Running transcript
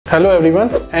Hello everyone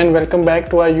and welcome back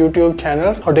to our YouTube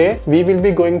channel. Today we will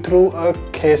be going through a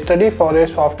case study for a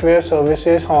software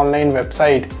services online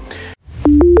website.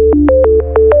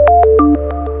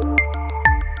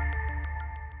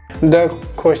 The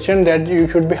question that you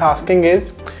should be asking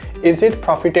is it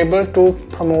profitable to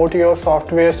promote your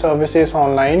software services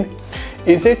online?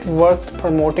 Is it worth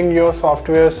promoting your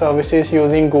software services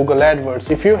using Google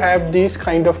AdWords? If you have these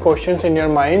kind of questions in your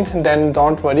mind, then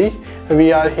don't worry,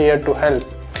 we are here to help.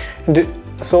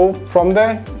 So from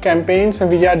the campaigns,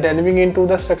 we are delving into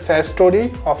the success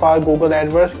story of our Google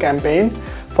AdWords campaign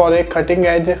for a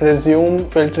cutting-edge resume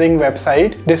filtering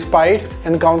website. Despite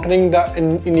encountering the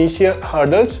initial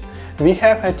hurdles, we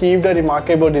have achieved a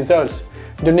remarkable results,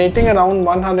 donating around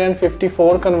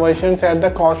 154 conversions at the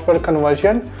cost per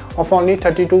conversion of only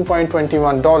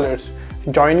 $32.21.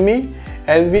 Join me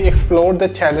as we explore the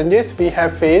challenges we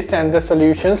have faced and the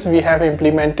solutions we have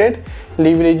implemented,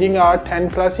 leveraging our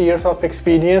 10+ years of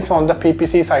experience on the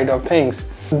PPC side of things.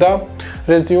 The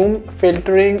resume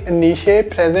filtering niche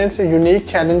presents unique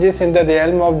challenges in the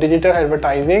realm of digital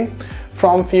advertising,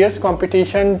 from fierce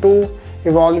competition to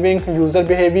evolving user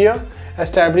behavior.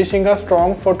 Establishing a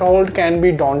strong foothold can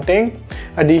be daunting.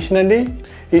 Additionally,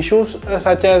 issues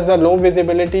such as the low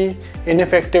visibility,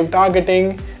 ineffective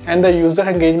targeting, and the user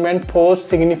engagement pose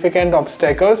significant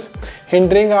obstacles,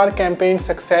 hindering our campaign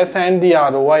success and the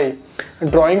ROI.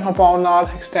 Drawing upon our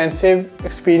extensive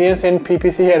experience in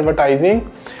PPC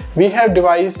advertising, we have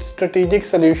devised strategic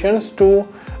solutions to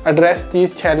address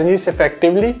these challenges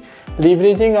effectively,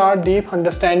 leveraging our deep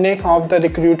understanding of the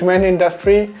recruitment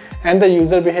industry and the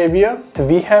user behavior.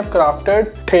 We have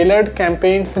crafted tailored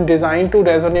campaigns designed to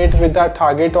resonate with our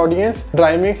target audience,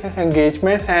 driving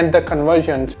engagement and the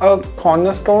conversions. A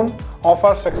cornerstone of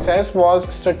our success was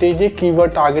strategic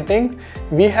keyword targeting.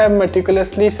 We have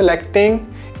meticulously selecting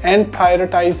and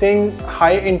prioritizing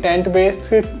high intent based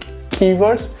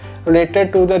keywords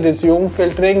related to the resume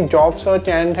filtering, job search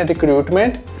and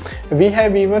recruitment. We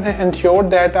have even ensured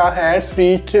that our ads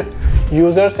reach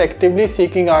users actively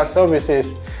seeking our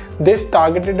services. This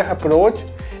targeted approach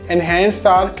enhanced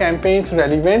our campaign's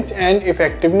relevance and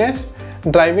effectiveness,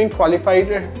 driving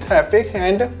qualified traffic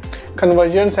and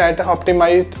conversions at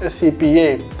optimized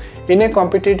CPA. In a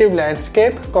competitive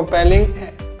landscape, compelling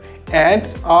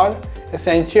ads are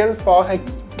essential for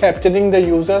capturing the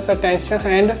user's attention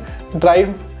and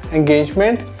drive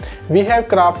engagement. We have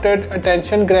crafted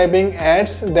attention-grabbing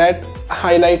ads that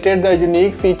highlighted the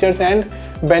unique features and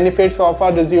benefits of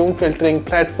our resume filtering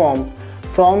platform.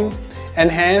 From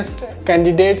enhanced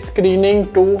candidate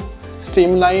screening to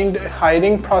streamlined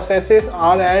hiring processes,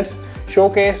 our ads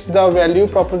showcased the value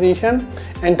proposition,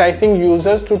 enticing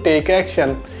users to take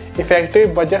action.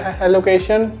 Effective budget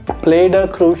allocation played a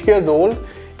crucial role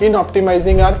in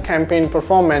optimizing our campaign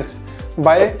performance.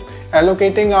 By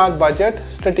allocating our budget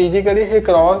strategically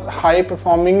across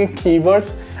high-performing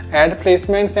keywords, ad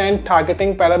placements, and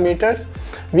targeting parameters,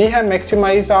 we have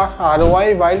maximized our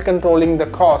ROI while controlling the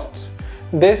costs.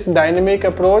 This dynamic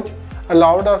approach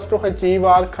allowed us to achieve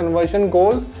our conversion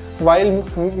goal while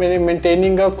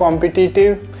maintaining a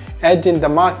competitive edge in the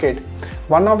market.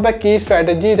 One of the key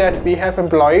strategies that we have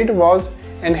employed was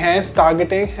enhanced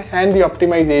targeting and the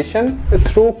optimization.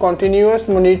 Through continuous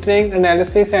monitoring,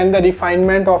 analysis, and the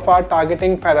refinement of our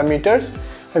targeting parameters,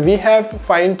 we have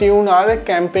fine-tuned our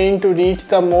campaign to reach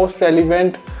the most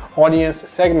relevant audience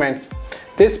segments.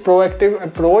 This proactive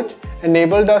approach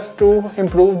enabled us to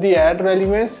improve the ad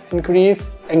relevance, increase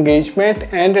engagement,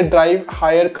 and drive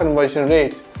higher conversion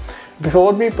rates.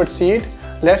 Before we proceed,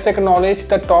 let's acknowledge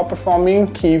the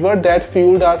top-performing keyword that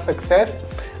fueled our success.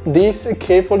 These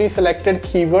carefully selected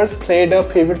keywords played a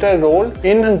pivotal role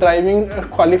in driving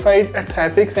qualified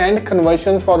traffic and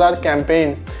conversions for our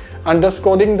campaign,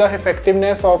 underscoring the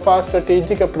effectiveness of our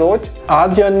strategic approach. Our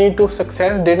journey to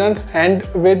success didn't end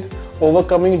with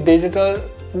overcoming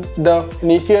the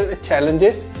initial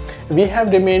challenges. We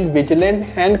have remained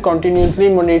vigilant and continuously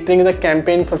monitoring the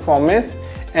campaign performance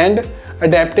and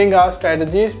adapting our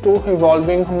strategies to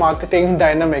evolving marketing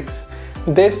dynamics.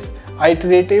 This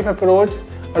iterative approach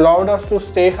allowed us to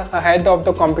stay ahead of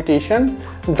the competition,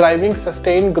 driving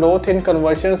sustained growth in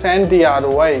conversions and the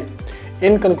ROI.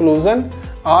 In conclusion,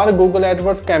 our Google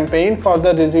AdWords campaign for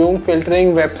the resume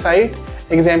filtering website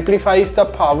exemplifies the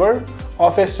power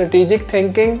of a strategic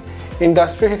thinking,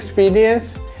 industry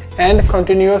experience, and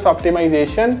continuous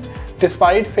optimization.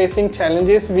 Despite facing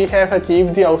challenges, we have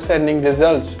achieved the outstanding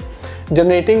results,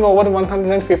 generating over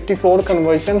 154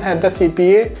 conversions at the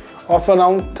CPA of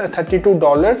around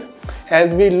 $32.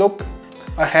 As we look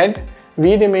ahead,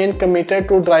 we remain committed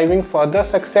to driving further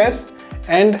success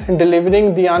and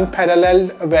delivering the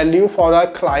unparalleled value for our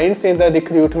clients in the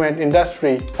recruitment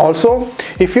industry. Also,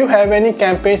 if you have any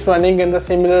campaigns running in the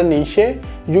similar niche,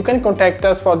 you can contact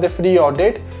us for the free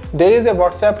audit. There is a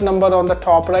WhatsApp number on the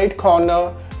top right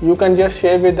corner. You can just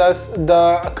share with us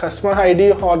the customer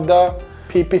ID or the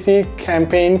PPC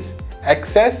campaigns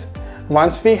access.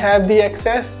 Once we have the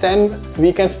access, then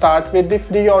we can start with the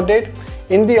free audit.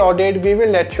 In the audit, we will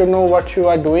let you know what you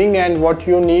are doing and what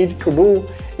you need to do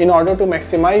in order to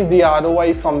maximize the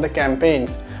ROI from the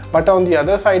campaigns. But on the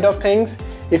other side of things,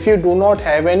 if you do not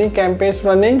have any campaigns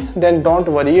running, then don't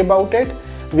worry about it.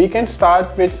 We can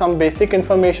start with some basic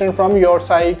information from your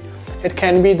side. It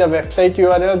can be the website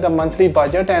URL, the monthly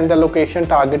budget and the location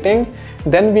targeting.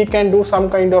 Then we can do some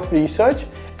kind of research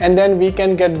and then we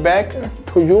can get back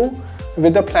to you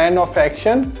with a plan of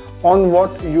action on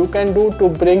what you can do to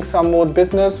bring some more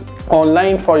business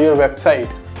online for your website.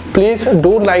 Please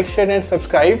do like, share and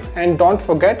subscribe, and don't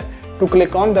forget to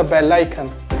click on the bell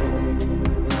icon.